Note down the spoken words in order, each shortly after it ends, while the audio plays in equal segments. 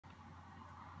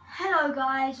Hello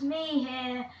guys, me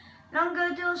here, and I'm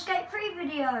going to do a Skate 3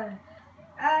 video.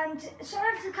 And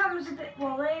sorry if the camera's a bit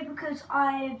wobbly because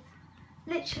I've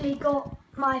literally got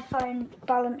my phone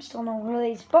balanced on all of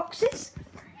these boxes.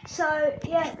 So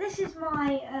yeah, this is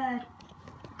my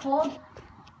pod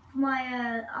for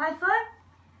my iPhone.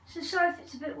 So sorry if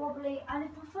it's a bit wobbly, and if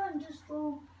my phone does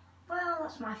fall, well,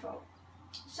 that's my fault.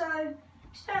 So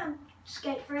today on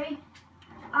Skate 3,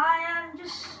 I am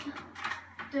just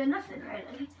doing nothing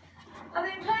really. I've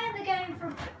been playing the game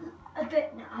for a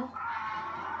bit now.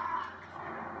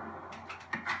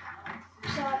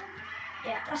 So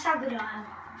yeah, that's how good I am.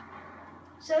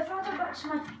 So if I go back to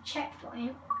my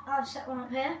checkpoint, I've set one up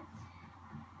here.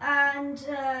 And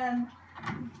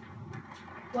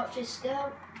watch this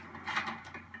still.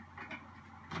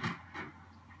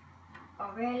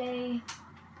 Oh really?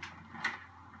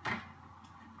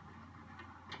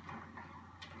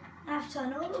 I have to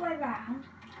turn all the way around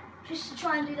just to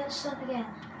try and do that stunt again.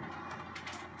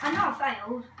 I know I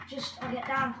failed, just I get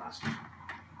down faster.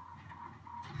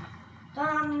 Don't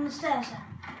land on the stairs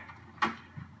then.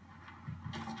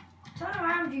 Turn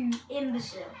around, you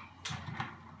imbecile.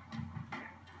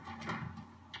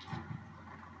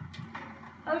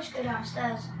 I'll just go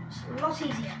downstairs. It's a lot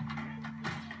easier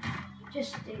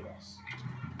just to do this.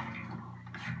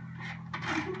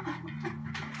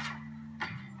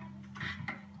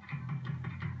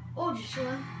 Or just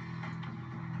run.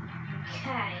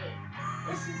 Okay,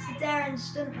 this is the daring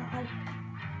stunt that I...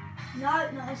 No,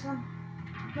 not this one.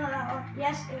 Not that one.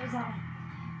 Yes, it was that one.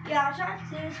 Yeah, I tried to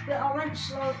do this, but I went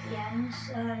slow at the end,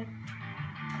 so...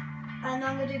 And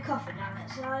I'm going to do coffin down it,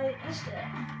 so let's do it.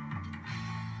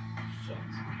 Shit.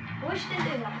 I wish I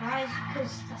didn't do that, guys,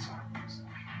 because that's what happens.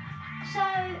 So,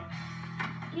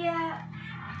 yeah...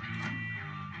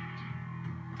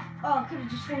 Oh, I could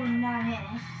have just fallen down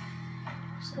here.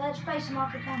 So let's place a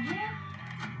marker down here.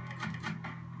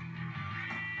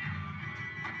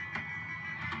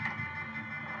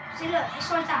 See, look, it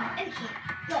slows down instantly.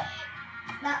 Look,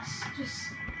 that's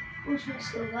just ultimate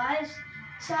skill, guys.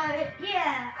 So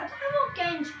yeah, I don't know what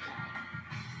game to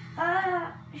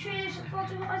play. Should we do some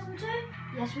Forza Horizon 2?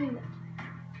 Yes, we would.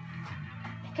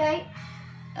 Okay.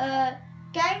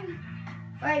 Game.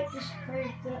 Wait, just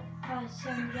prove that I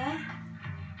said the game.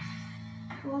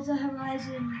 Forza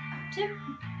Horizon 2.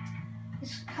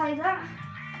 Let's play that.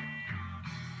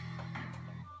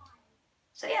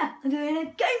 So yeah, I'm doing a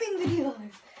gaming video.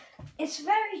 It's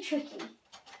very tricky.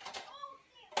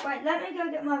 Right, let me go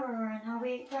get my brother and I'll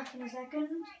be back in a second.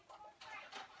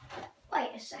 Wait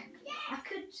a second, I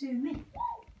could zoom in.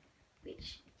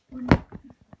 Which one?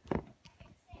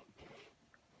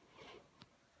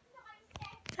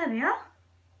 There we are.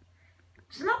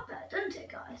 It's a lot better, doesn't it,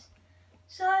 guys?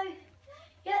 So,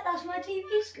 yeah, that's my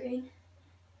TV screen.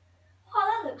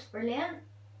 Oh, that looks brilliant.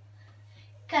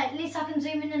 Okay, at least I can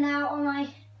zoom in and out on my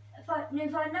new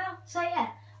phone now. So yeah,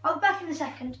 I'll be back in a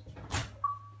second.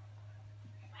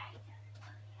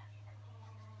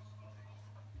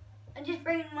 I'm just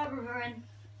bringing my brother in.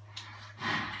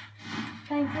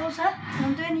 Playing Forza, and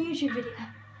I'm doing a YouTube video.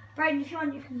 Brayden, if you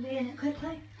want, you can be in it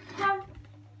quickly. Come on.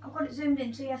 I've got it zoomed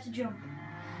in, so you have to jump.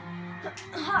 That's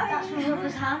my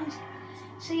brother's hand.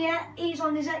 So yeah, he's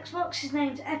on his Xbox. His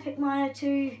name's Epic Miner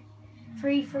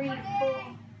 2334.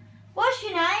 What's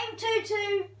your name?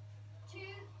 22.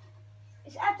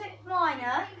 It's Epic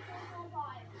Miner.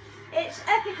 It's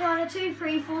Epic Miner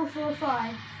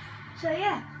 23445. So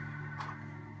yeah,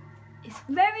 it's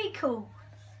very cool.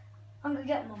 I'm gonna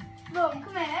get Mum. Mum,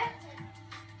 come here.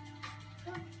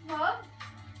 Mum.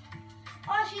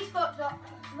 Oh, she's fucked up.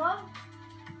 Mum.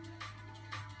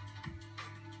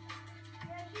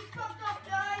 Yeah, she's fucked up,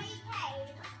 guys.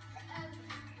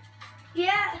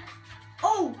 Yeah.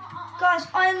 Oh, guys,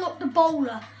 I unlocked the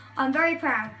bowler. I'm very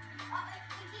proud.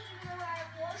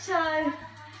 So,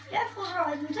 yeah, Forza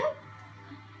Horizon 2.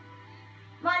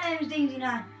 My name is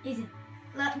DZ9. Easy.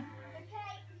 Look.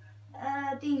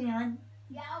 DZ9.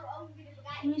 Yeah,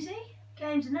 can you see?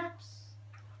 Games and apps.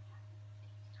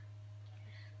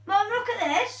 Mum, look at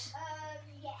this.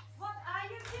 Yes. What are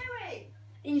you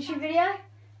doing? YouTube video.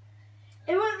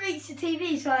 It wouldn't reach the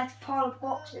TV, so I had to pile up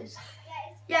boxes.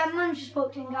 Yeah, Mum just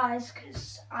walked in, guys,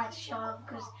 because I had to show her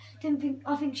because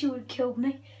I think she would have killed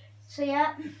me. So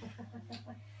yeah.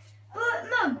 But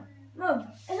Mum,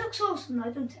 it looks awesome though,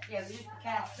 doesn't it? Yeah, but just be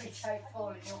careful, it's so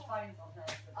falling, your phone's on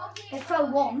there. It fell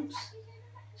once.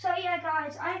 So yeah,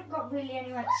 guys, I ain't got really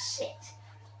anywhere to sit.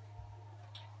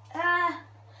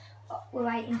 We're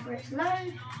waiting for it to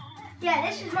load. Yeah,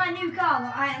 this is my new car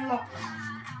that I unlocked.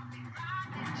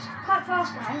 It's quite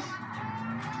fast, guys.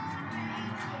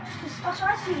 I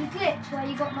tried to do the glitch where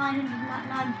you got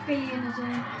 999 billion or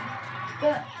something.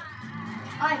 But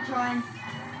I ain't trying.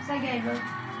 Say Gabriel.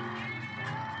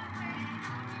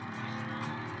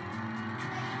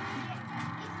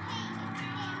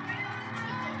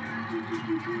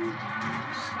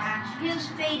 Smash. He was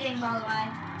feeding, by the way.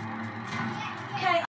 Okay.